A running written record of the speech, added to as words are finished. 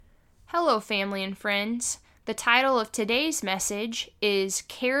Hello, family and friends. The title of today's message is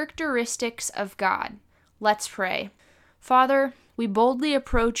Characteristics of God. Let's pray. Father, we boldly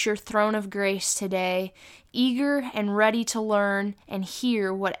approach your throne of grace today, eager and ready to learn and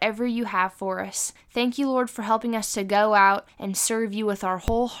hear whatever you have for us. Thank you, Lord, for helping us to go out and serve you with our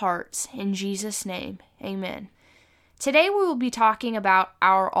whole hearts. In Jesus' name, amen. Today we will be talking about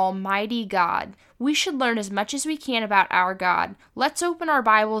our Almighty God. We should learn as much as we can about our God. Let's open our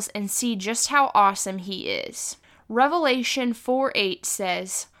Bibles and see just how awesome He is. Revelation 4:8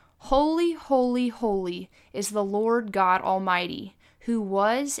 says, "Holy, holy, holy is the Lord God Almighty, who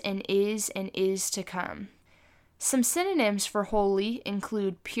was and is to come." Some synonyms for holy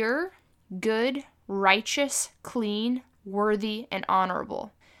include pure, good, righteous, clean, worthy, and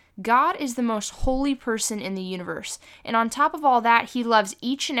honorable. God is the most holy person in the universe, and on top of all that, He loves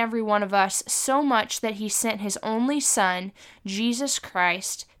each and every one of us so much that He sent His only Son, Jesus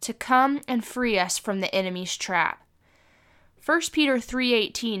Christ, to come and free us from the enemy's trap. 1 Peter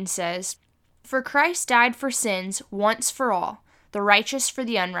 3:18 says, "For Christ died for sins once for all, the righteous for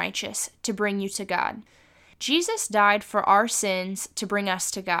the unrighteous, to bring you to God." Jesus died for our sins to bring us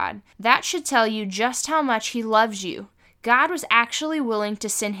to God. That should tell you just how much He loves you. God was actually willing to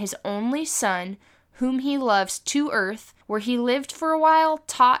send His only Son, whom He loves, to earth, where He lived for a while,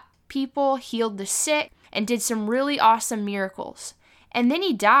 taught people, healed the sick, and did some really awesome miracles. And then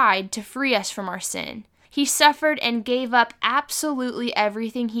He died to free us from our sin. He suffered and gave up absolutely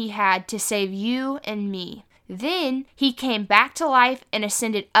everything He had to save you and me. Then He came back to life and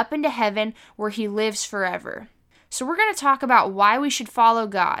ascended up into heaven, where He lives forever. So we're going to talk about why we should follow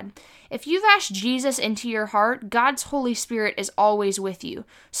God. If you've asked Jesus into your heart, God's Holy Spirit is always with you.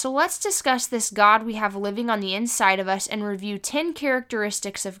 So let's discuss this God we have living on the inside of us and review 10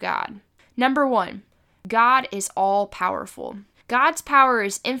 characteristics of God. Number 1, God is all-powerful. God's power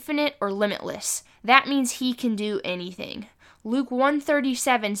is infinite or limitless. That means He can do anything. Luke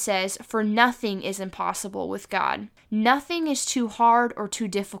 1:37 says, "For nothing is impossible with God." Nothing is too hard or too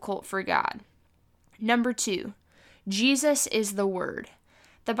difficult for God. Number 2, Jesus is the Word.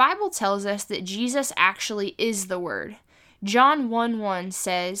 The Bible tells us that Jesus actually is the Word. John 1:1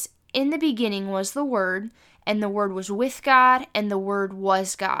 says, "In the beginning was the Word, and the Word was with God, and the Word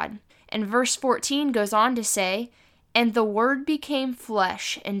was God." And verse 14 goes on to say, "And the Word became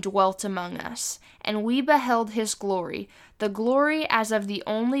flesh and dwelt among us, and we beheld His glory, the glory as of the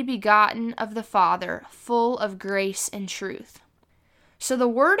only begotten of the Father, full of grace and truth." So the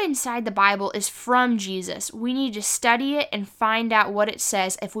word inside the Bible is from Jesus. We need to study it and find out what it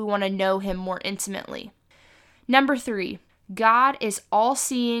says if we want to know Him more intimately. Number 3, God is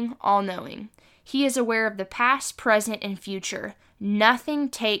all-seeing, all-knowing. He is aware of the past, present, and future. Nothing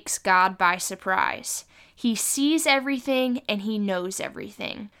takes God by surprise. He sees everything and He knows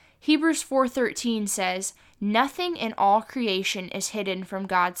everything. Hebrews 4:13 says, "Nothing in all creation is hidden from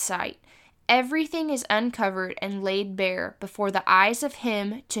God's sight. Everything is uncovered and laid bare before the eyes of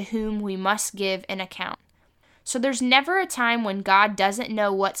Him to whom we must give an account." So there's never a time when God doesn't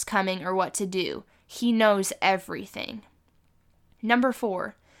know what's coming or what to do. He knows everything. Number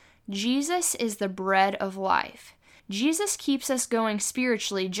 4, Jesus is the bread of life. Jesus keeps us going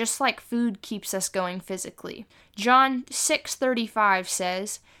spiritually just like food keeps us going physically. John 6:35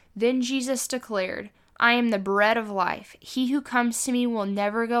 says, "Then Jesus declared, 'I am the bread of life. He who comes to me will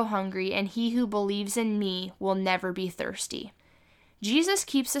never go hungry, and he who believes in me will never be thirsty.'" Jesus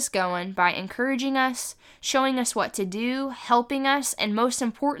keeps us going by encouraging us, showing us what to do, helping us, and most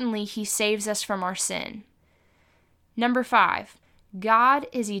importantly, He saves us from our sin. Number 5, God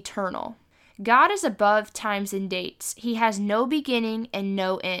is eternal. God is above times and dates. He has no beginning and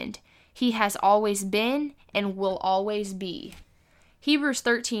no end. He has always been and will always be. Hebrews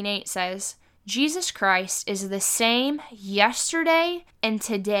 13:8 says, "Jesus Christ is the same yesterday and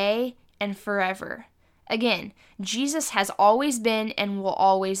today and forever." Again, Jesus has always been and will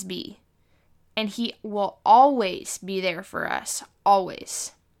always be. And He will always be there for us,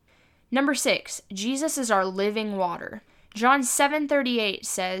 always. Number 6, Jesus is our living water. John 7:38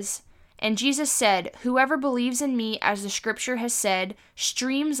 says, "And Jesus said, 'Whoever believes in me, as the scripture has said,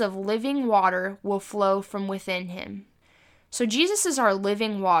 streams of living water will flow from within him.'" So Jesus is our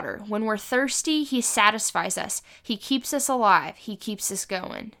living water. When we're thirsty, He satisfies us. He keeps us alive. He keeps us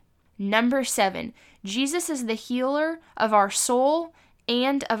going. Number 7, Jesus is the healer of our soul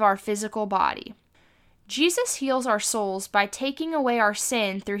and of our physical body. Jesus heals our souls by taking away our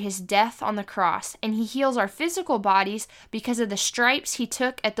sin through His death on the cross, and He heals our physical bodies because of the stripes He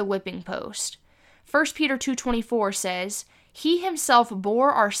took at the whipping post. 1 Peter 2:24 says, He himself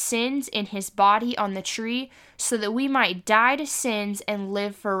bore our sins in his body on the tree so that we might die to sins and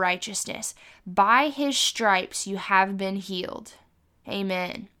live for righteousness. By his stripes you have been healed.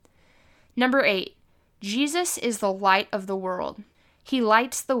 Amen. Number 8, Jesus is the light of the world. He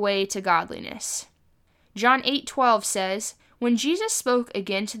lights the way to godliness. John 8:12 says, "When Jesus spoke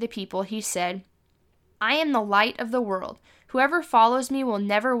again to the people, he said, 'I am the light of the world. Whoever follows me will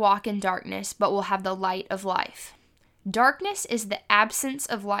never walk in darkness, but will have the light of life.'" Darkness is the absence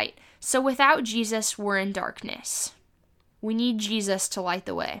of light, so without Jesus, we're in darkness. We need Jesus to light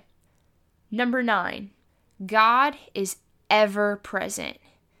the way. Number 9, God is ever present.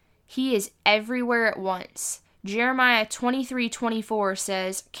 He is everywhere at once. Jeremiah 23:24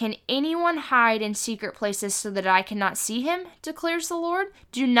 says, "Can anyone hide in secret places so that I cannot see him, declares the Lord?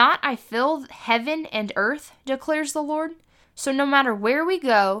 Do not I fill heaven and earth, declares the Lord?" So no matter where we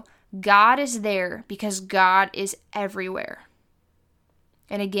go, God is there because God is everywhere.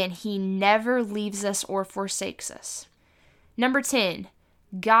 And again, he never leaves us or forsakes us. Number 10,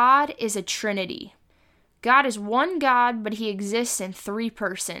 God is a Trinity. God is one God, but he exists in 3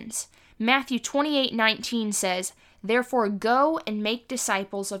 persons. Matthew 28:19 says, "Therefore go and make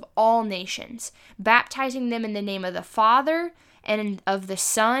disciples of all nations, baptizing them in the name of the Father, and of the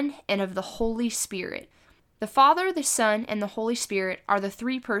Son, and of the Holy Spirit." The Father, the Son, and the Holy Spirit are the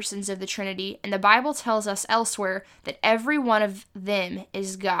 3 persons of the Trinity, and the Bible tells us elsewhere that every one of them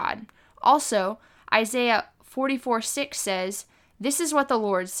is God. Also, Isaiah 44:6 says, "This is what the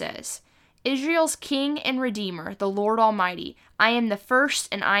Lord says, Israel's King and Redeemer, the Lord Almighty. I am the first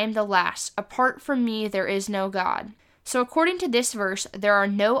and I am the last. Apart from me, there is no God." So according to this verse, there are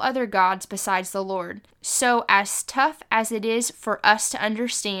no other gods besides the Lord. So as tough as it is for us to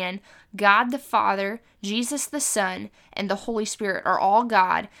understand, God the Father, Jesus the Son, and the Holy Spirit are all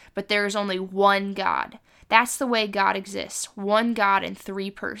God, but there is only one God. That's the way God exists, one God in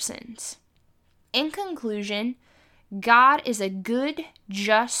 3 persons. In conclusion, God is a good,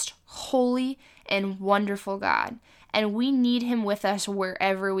 just, holy, and wonderful God, and we need him with us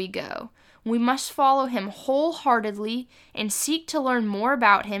wherever we go. We must follow him wholeheartedly and seek to learn more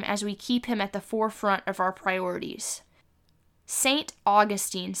about him as we keep him at the forefront of our priorities. St.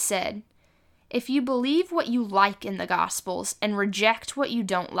 Augustine said, "If you believe what you like in the Gospels and reject what you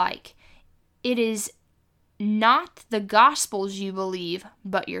don't like, it is not the Gospels you believe,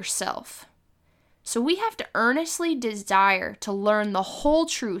 but yourself." So we have to earnestly desire to learn the whole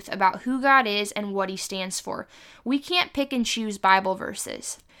truth about who God is and what he stands for. We can't pick and choose Bible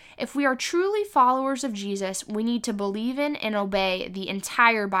verses. If we are truly followers of Jesus, we need to believe in and obey the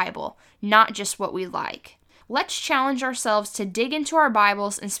entire Bible, not just what we like. Let's challenge ourselves to dig into our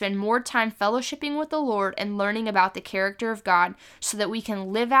Bibles and spend more time fellowshipping with the Lord and learning about the character of God so that we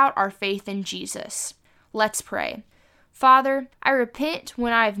can live out our faith in Jesus. Let's pray. Father, I repent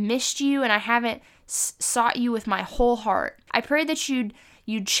when I've missed you and I haven't sought you with my whole heart. I pray that you'd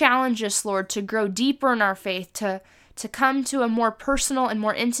challenge us, Lord, to grow deeper in our faith, to come to a more personal and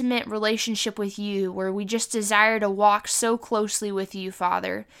more intimate relationship with you, where we just desire to walk so closely with you,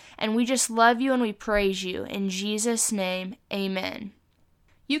 Father. And we just love you and we praise you. In Jesus' name, amen.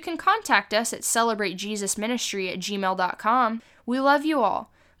 You can contact us at celebratejesusministry@gmail.com. We love you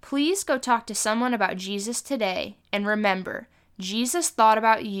all. Please go talk to someone about Jesus today. And remember, Jesus thought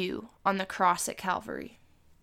about you on the cross at Calvary.